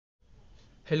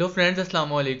Hello friends, अस्सलाम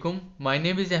वालेकुम। My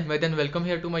name is Ahmad and welcome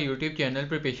here to my YouTube channel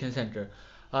preparation centre.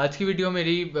 आज की video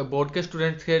मेरी बोर्ड के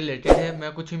स्टूडेंट्स के रिलेटेड है।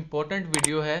 मैं कुछ इंपॉर्टेंट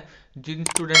वीडियो है जिन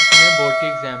स्टूडेंट्स ने बोर्ड के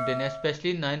एग्ज़ाम देने हैं,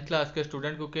 स्पेशली 9th क्लास के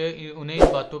स्टूडेंट, क्योंकि उन्हें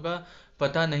इन बातों का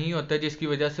पता नहीं होता, जिसकी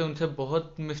वजह से उनसे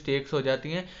बहुत मिस्टेक्स हो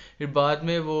जाती हैं, फिर बाद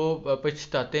में वो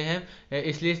पछताते हैं।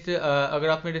 इसलिए अगर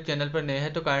आप मेरे चैनल पर नए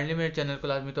हैं तो काइंडली मेरे चैनल को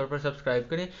लाजमी तौर पर सब्सक्राइब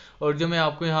करें, और जो मैं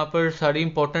आपको यहाँ पर सारी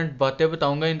इंपॉर्टेंट बातें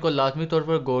बताऊँगा इनको लाजमी तौर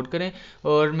पर गौर करें।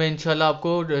 और मैं इंशाल्लाह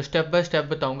आपको स्टेप बाय स्टेप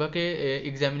बताऊंगा कि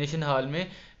एग्जामिनेशन हॉल में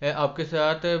आपके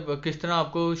साथ किस तरह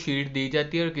आपको शीट दी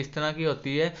जाती है और किस तरह की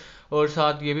होती है, और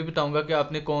साथ ये भी बताऊंगा कि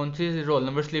आपने कौन सी रोल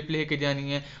नंबर स्लिप लेके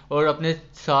जानी है और अपने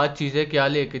साथ चीज़ें क्या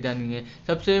लेके जानी है।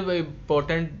 सबसे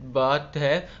इम्पोर्टेंट बात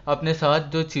है अपने साथ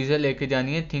जो चीज़ें लेके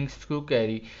जानी है, थिंग्स टू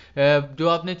कैरी। जो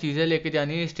आपने चीज़ें लेके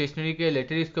जानी है स्टेशनरी के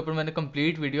रिलेटेड, इसके ऊपर मैंने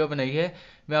कंप्लीट वीडियो बनाई है।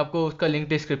 मैं आपको उसका लिंक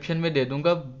डिस्क्रिप्शन में दे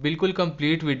दूंगा। बिल्कुल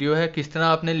कंप्लीट वीडियो है किस तरह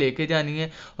आपने लेके जानी है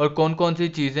और कौन कौन सी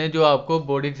चीज़ें जो आपको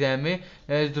बोर्ड एग्ज़ाम में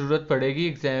ज़रूरत पड़ेगी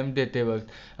एग्ज़ाम देते वक्त।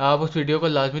 आप उस वीडियो को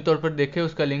लाजमी तौर पर देखें,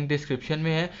 उसका लिंक डिस्क्रिप्शन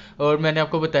में है। और मैंने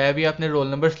आपको बताया भी आपने रोल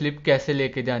नंबर स्लिप कैसे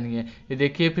लेके जानी है, ये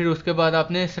देखिए। फिर उसके बाद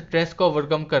आपने स्ट्रेस को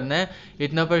ओवरकम करना है,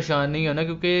 इतना परेशान नहीं होना,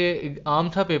 क्योंकि आम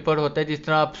सा पेपर होता है। जिस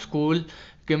तरह आप स्कूल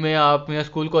कि में आप या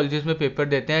स्कूल कॉलेजेस में पेपर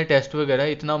देते हैं टेस्ट वगैरह,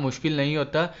 इतना मुश्किल नहीं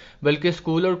होता, बल्कि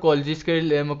स्कूल और कॉलेजेस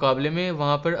के मुकाबले में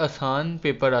वहाँ पर आसान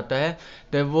पेपर आता है।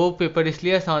 तो वो पेपर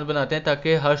इसलिए आसान बनाते हैं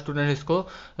ताकि हर स्टूडेंट इसको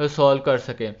सॉल्व कर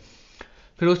सके।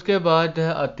 फिर उसके बाद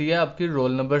आती है आपकी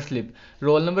roll number slip.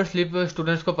 Roll number slip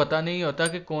students को पता नहीं होता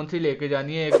कि कौन सी लेके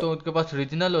जानी है। एक तो उनके पास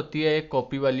ओरिजिनल होती है, एक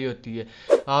कॉपी वाली होती है।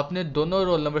 आपने दोनों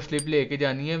रोल नंबर स्लिप लेके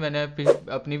जानी है। मैंने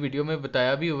अपनी वीडियो में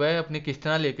बताया भी हुआ है अपने किस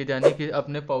तरह लेके जानी है, कि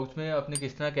अपने पाउच में अपने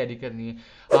किस तरह कैरी करनी है।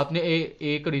 आपने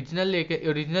एक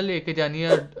ओरिजिनल लेके जानी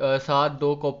है, और साथ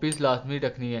 2 कॉपीज़ लाजमी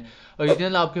रखनी है।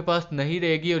 ओरिजिनल आपके पास नहीं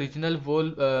रहेगी, ओरिजिनल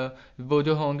वो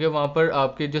जो होंगे वहाँ पर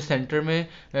आपके जो सेंटर में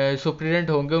सुप्रीडेंट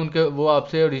होंगे, उनके वो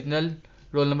आपसे ओरिजिनल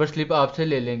रोल नंबर स्लिप आपसे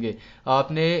ले लेंगे।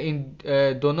 आपने इन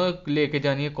दोनों लेके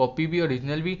जानी है, कॉपी भी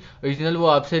ओरिजिनल भी। ओरिजिनल वो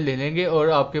आपसे ले लेंगे और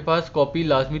आपके पास कॉपी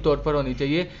लाजमी तौर पर होनी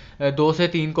चाहिए। 2 से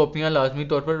 3 कॉपियाँ लाजमी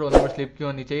तौर पर रोल नंबर स्लिप की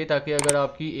होनी चाहिए, ताकि अगर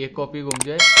आपकी एक कॉपी गुम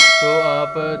जाए तो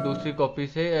आप दूसरी कॉपी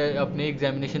से अपने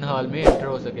एग्जामिनेशन हॉल में एंटर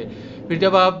हो सके। फिर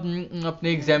जब आप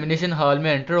अपने एग्जामिनेशन हॉल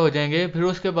में एंटर हो जाएंगे, फिर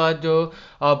उसके बाद जो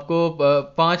आपको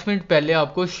 5 मिनट पहले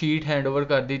आपको शीट हैंड ओवर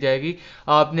कर दी जाएगी।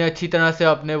 आपने अच्छी तरह से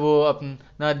आपने वो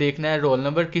अपना देखना है रोल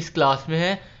नंबर किस क्लास में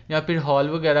है, या फिर हॉल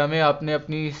वगैरह में आपने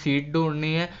अपनी सीट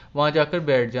ढूंढनी है, वहाँ जाकर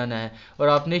बैठ जाना है। और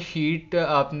आपने शीट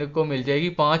आपने को मिल जाएगी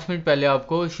 5 मिनट पहले,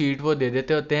 आपको शीट वो दे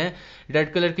देते होते हैं।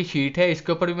 रेड कलर की शीट है,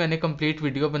 इसके ऊपर भी मैंने कंप्लीट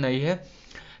वीडियो बनाई है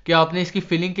कि आपने इसकी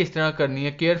फिलिंग किस तरह करनी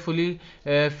है। Carefully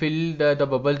fill the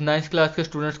bubbles. 9th class के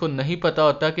स्टूडेंट्स को नहीं पता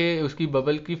होता कि उसकी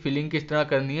बबल की फिलिंग किस तरह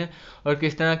करनी है और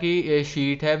किस तरह की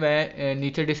शीट है। मैं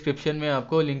नीचे डिस्क्रिप्शन में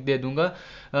आपको लिंक दे दूंगा।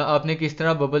 आपने किस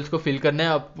तरह बबल्स को फिल करना है,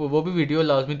 आप वो भी वीडियो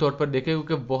लाजमी तौर पर देखें,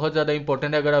 क्योंकि बहुत ज़्यादा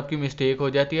इंपॉर्टेंट है। अगर आपकी मिस्टेक हो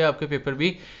जाती है आपके पेपर भी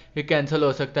कैंसिल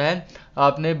हो सकता है।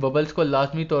 आपने बबल्स को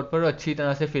लाजमी तौर पर अच्छी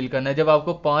तरह से फिल करना है। जब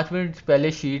आपको 5 मिनट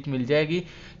पहले शीट मिल जाएगी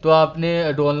तो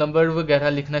आपने रोल नंबर वगैरह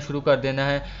लिखना शुरू कर देना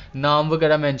है, नाम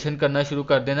वगैरह मेंशन करना शुरू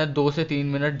कर देना है। 2 से 3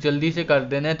 मिनट जल्दी से कर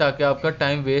देना है ताकि आपका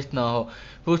टाइम वेस्ट ना हो।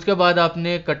 फिर उसके बाद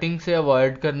आपने कटिंग से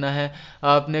अवॉइड करना है,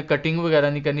 आपने कटिंग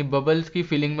वगैरह नहीं करनी, बबल्स की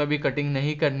फिलिंग में भी कटिंग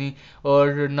नहीं करनी,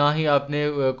 और ना ही आपने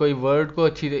कोई वर्ड को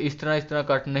इस तरह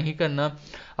कट नहीं करना।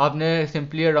 आपने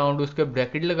सिंपली अराउंड उसके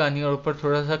ब्रैकेट लगानी है और ऊपर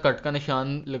थोड़ा सा कट का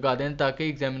निशान लगा देना, ताकि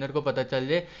एग्जामिनर को पता चल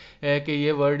जाए कि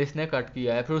ये वर्ड इसने कट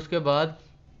किया है। फिर उसके बाद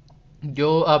जो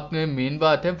आपने मेन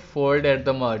बात है, फोल्ड एट द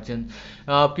मार्जिन।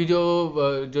 आपकी जो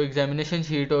एग्जामिनेशन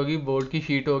शीट होगी, बोर्ड की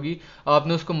शीट होगी,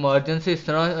 आपने उसको मार्जिन से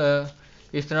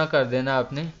इस तरह कर देना है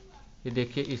आपने। ये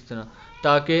देखिए इस तरह,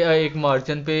 ताकि एक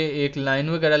मार्जिन पे एक लाइन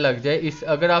वगैरह लग जाए। इस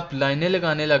अगर आप लाइनें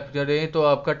लगाने लग रहे हैं तो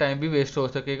आपका टाइम भी वेस्ट हो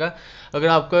सकेगा। अगर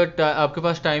आपके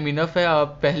पास टाइम इनफ है,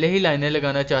 आप पहले ही लाइनें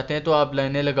लगाना चाहते हैं, तो आप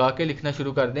लाइनें लगा के लिखना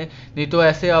शुरू कर दें। नहीं तो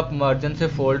ऐसे आप मार्जिन से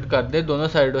फोल्ड कर दें दोनों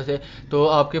साइडों से, तो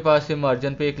आपके पास से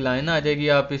मार्जिन पे एक लाइन आ जाएगी,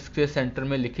 आप इसके सेंटर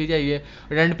में लिखी जाइए।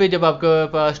 एंड पे जब आपके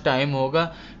पास टाइम होगा,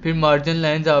 फिर मार्जिन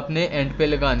लाइंस आपने एंड पे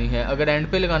लगानी है। अगर एंड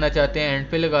पे लगाना चाहते हैं एंड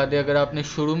पे लगा दें, अगर आपने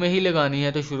शुरू में ही लगानी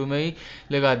है तो शुरू में ही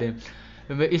लगा दें।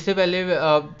 इससे पहले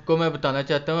आपको मैं बताना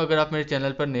चाहता हूँ, अगर आप मेरे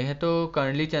चैनल पर नए हैं तो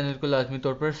काइंडली चैनल को लाजमी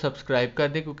तौर पर सब्सक्राइब कर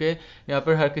दें, क्योंकि यहाँ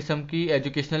पर हर किस्म की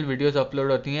एजुकेशनल वीडियोस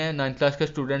अपलोड होती हैं। 9th क्लास का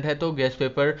स्टूडेंट है तो गेस्ट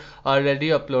पेपर ऑलरेडी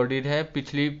अपलोडेड है।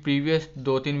 पिछली प्रीवियस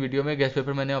 2-3 वीडियो में गेस्ट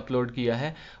पेपर मैंने अपलोड किया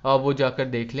है, आप वो जाकर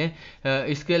देख लें।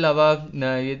 इसके अलावा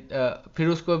फिर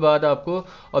उसके बाद आपको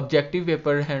ऑब्जेक्टिव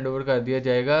पेपर हैंड ओवर कर दिया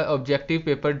जाएगा। ऑब्जेक्टिव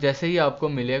पेपर जैसे ही आपको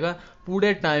मिलेगा,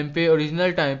 पूरे टाइम पे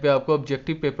ओरिजिनल टाइम पे आपको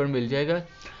ऑब्जेक्टिव पेपर मिल जाएगा।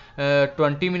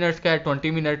 20 मिनट्स का है,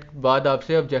 20 मिनट बाद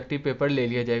आपसे ऑब्जेक्टिव पेपर ले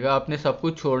लिया जाएगा। आपने सब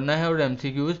कुछ छोड़ना है और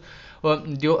MCQs और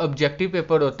जो ऑब्जेक्टिव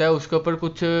पेपर होता है उसके ऊपर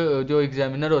कुछ जो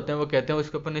एग्जामिनर होते हैं वो कहते हैं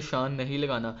उसके ऊपर निशान नहीं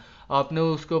लगाना। आपने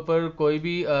उसके ऊपर कोई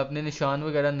भी अपने निशान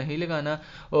वगैरह नहीं लगाना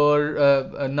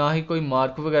और ना ही कोई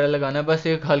मार्क वगैरह लगाना। बस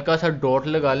एक हल्का सा डॉट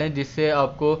लगा लें जिससे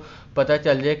आपको पता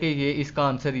चल जाए कि ये इसका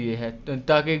आंसर ये है,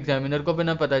 ताकि एग्जामिनर को भी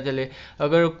ना पता चले।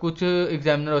 अगर कुछ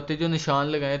एग्जामिनर होते हैं जो निशान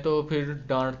लगाएं तो फिर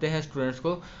डांटते हैं स्टूडेंट्स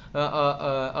को।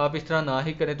 आप इस तरह ना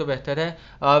ही करें तो बेहतर है।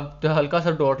 आप हल्का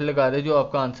सा डॉट लगा दें जो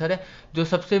आपका आंसर है। जो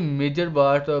सबसे मेजर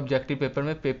बात ऑब्जेक्टिव पेपर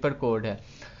में पेपर कोड है।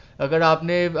 अगर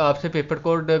आपसे पेपर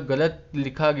कोड गलत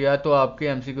लिखा गया तो आपके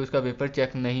MCQs का पेपर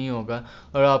चेक नहीं होगा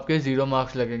और आपके 0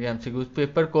 मार्क्स लगेंगे। MCQs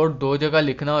पेपर कोड 2 जगह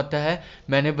लिखना होता है,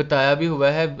 मैंने बताया भी हुआ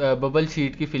है बबल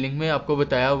शीट की फिलिंग में, आपको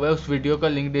बताया हुआ है। उस वीडियो का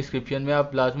लिंक डिस्क्रिप्शन में,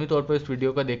 आप लाजमी तौर पर इस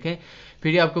वीडियो को देखें,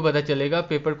 फिर ही आपको पता चलेगा।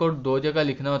 पेपर कोड 2 जगह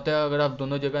लिखना होता है। अगर आप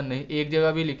दोनों जगह नहीं, एक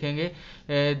जगह भी लिखेंगे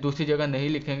दूसरी जगह नहीं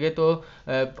लिखेंगे तो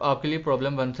आपके लिए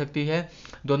प्रॉब्लम बन सकती है।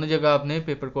 दोनों जगह आपने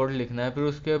पेपर कोड लिखना है। फिर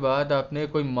उसके बाद आपने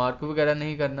कोई मार्क वगैरह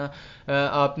नहीं करना।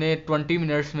 आपने 20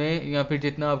 मिनट्स में या फिर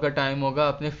जितना आपका टाइम होगा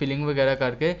आपने फिलिंग वगैरह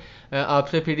करके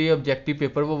आपसे फिर ये ऑब्जेक्टिव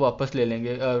पेपर वो वापस ले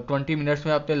लेंगे। 20 मिनट्स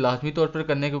में आपने लाजमी तौर पर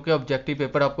करना है क्योंकि ऑब्जेक्टिव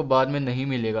पेपर आपको बाद में नहीं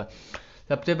मिलेगा।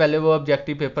 सबसे पहले वो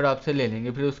ऑब्जेक्टिव पेपर आपसे ले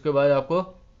लेंगे, फिर उसके बाद आपको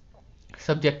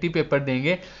सब्जेक्टिव पेपर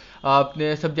देंगे।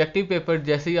 आपने सब्जेक्टिव पेपर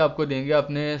जैसे ही आपको देंगे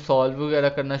आपने सॉल्व वगैरह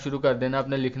करना शुरू कर देना,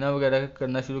 आपने लिखना वगैरह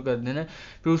करना शुरू कर देना।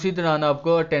 फिर उसी दौरान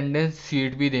आपको अटेंडेंस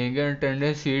शीट भी देंगे।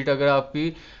 अटेंडेंस शीट अगर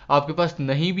आपके पास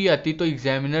नहीं भी आती तो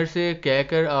एग्जामिनर से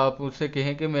कहकर आप उससे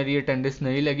कहें कि मेरी अटेंडेंस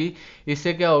नहीं लगी।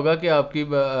 इससे क्या होगा कि आपकी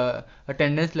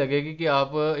अटेंडेंस लगेगी कि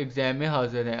आप एग्ज़ाम में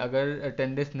हाजिर हैं। अगर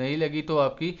अटेंडेंस नहीं लगी तो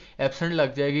आपकी एब्सेंट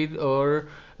लग जाएगी और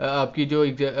आपकी जो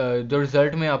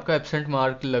रिज़ल्ट में आपका एब्सेंट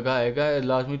मार्क लगा आएगा।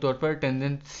 लाजमी तौर पर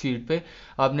अटेंडेंस शीट पे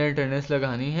आपने अटेंडेंस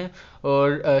लगानी है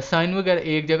और साइन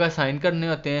वगैरह एक जगह साइन करने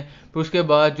होते हैं। फिर उसके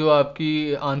बाद जो आपकी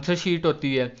आंसर शीट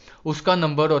होती है उसका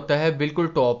नंबर होता है बिल्कुल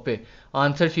टॉप पे।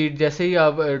 आंसर शीट जैसे ही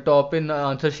आप टॉप पे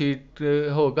आंसर शीट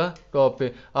होगा, टॉप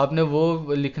पे आपने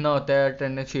वो लिखना होता है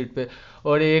अटेंडेंस शीट पे।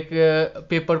 और एक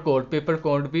पेपर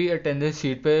कोड भी अटेंडेंस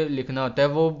शीट पे लिखना होता है।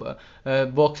 वो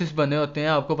बॉक्सेस बने होते हैं,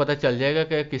 आपको पता चल जाएगा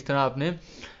कि किस तरह आपने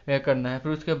करना है।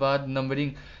 फिर उसके बाद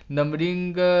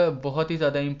नंबरिंग बहुत ही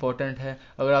ज़्यादा इम्पोर्टेंट है।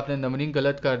 अगर आपने नंबरिंग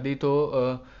गलत कर दी तो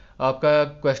आपका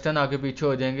क्वेश्चन आगे पीछे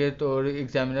हो जाएंगे तो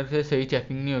एग्जामिनर से सही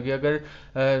चेकिंग नहीं होगी। अगर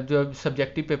जो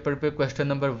सब्जेक्टिव पेपर पे क्वेश्चन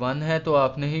नंबर 1 है तो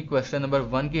आपने ही क्वेश्चन नंबर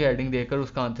 1 की हेडिंग देकर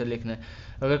उसका आंसर लिखना है।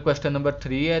 अगर क्वेश्चन नंबर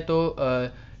 3 है तो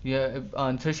या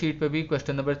आंसर शीट पे भी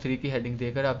क्वेश्चन नंबर 3 की हेडिंग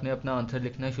देकर आपने अपना आंसर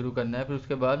लिखना शुरू करना है। फिर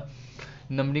उसके बाद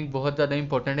नंबरिंग बहुत ज़्यादा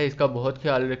इंपॉर्टेंट है, इसका बहुत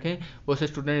ख्याल रखें। बहुत से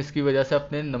स्टूडेंट इसकी वजह से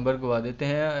अपने नंबर गवा देते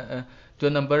हैं। जो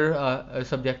नंबर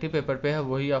सब्जेक्टिव पेपर पे है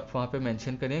वही आप वहाँ पे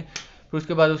मेंशन करें। फिर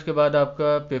उसके बाद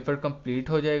आपका पेपर कंप्लीट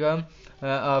हो जाएगा।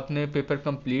 आपने पेपर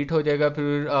कंप्लीट हो जाएगा,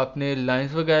 फिर आपने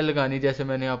लाइंस वगैरह लगानी जैसे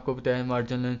मैंने आपको बताया,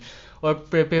 मार्जिन लाइन। और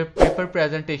पेपर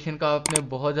प्रेजेंटेशन का आपने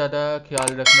बहुत ज़्यादा ख्याल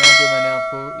रखना है, जो मैंने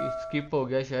आपको स्किप हो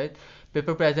गया शायद।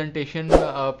 पेपर प्रेजेंटेशन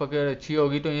आप अगर अच्छी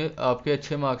होगी तो ये आपके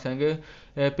अच्छे मार्क्स आएंगे।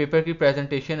 पेपर की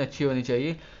प्रेजेंटेशन अच्छी होनी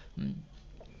चाहिए।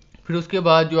 फिर उसके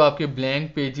बाद जो आपके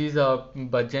ब्लैंक पेजेस आप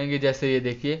बच जाएंगे, जैसे ये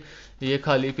देखिए ये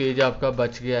खाली पेज आपका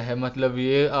बच गया है, मतलब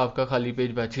ये आपका खाली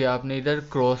पेज बच गया। आपने इधर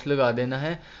क्रॉस लगा देना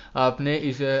है। आपने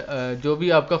इस जो भी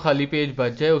आपका खाली पेज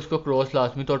बच जाए उसको क्रॉस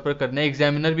लाजमी तौर पर करना है।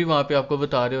 एग्जामिनर भी वहाँ पे आपको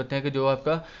बता रहे होते हैं कि जो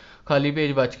आपका खाली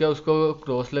पेज बच गया उसको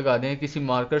क्रॉस लगा दें, किसी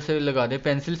मार्कर से लगा दें,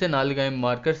 पेंसिल से ना लगाएं,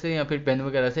 मार्कर से या फिर पेन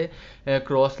वगैरह से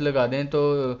क्रॉस लगा दें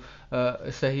तो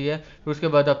सही है। फिर उसके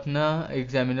बाद अपना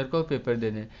एग्जामिनर को पेपर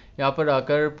दे दें। यहाँ पर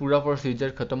आकर पूरा प्रोसीजर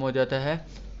ख़त्म हो जाता है।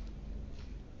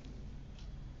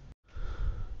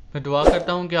 मैं दुआ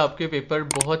करता हूँ कि आपके पेपर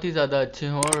बहुत ही ज़्यादा अच्छे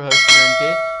हों और हर स्टूडेंट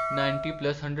के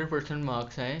 90+ 100%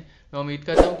 मार्क्स आएँ। मैं उम्मीद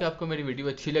करता हूँ कि आपको मेरी वीडियो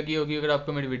अच्छी लगी होगी। अगर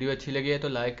आपको मेरी वीडियो अच्छी लगी है तो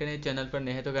लाइक करें, चैनल पर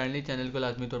नए हैं तो काइंडली चैनल को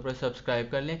लाजमी तौर पर सब्सक्राइब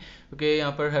कर लें, क्योंकि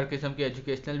यहाँ पर हर किस्म की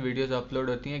एजुकेशनल वीडियोज़ अपलोड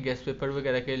होती हैं। गेस्ट पेपर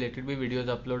वगैरह के रिलेटेड भी वीडियोज़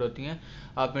अपलोड होती हैं।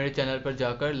 आप मेरे चैनल पर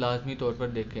जाकर लाजमी तौर पर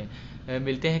देखें।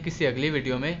 मिलते हैं किसी अगली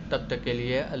वीडियो में, तब तक के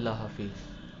लिए अल्लाह हाफिज़।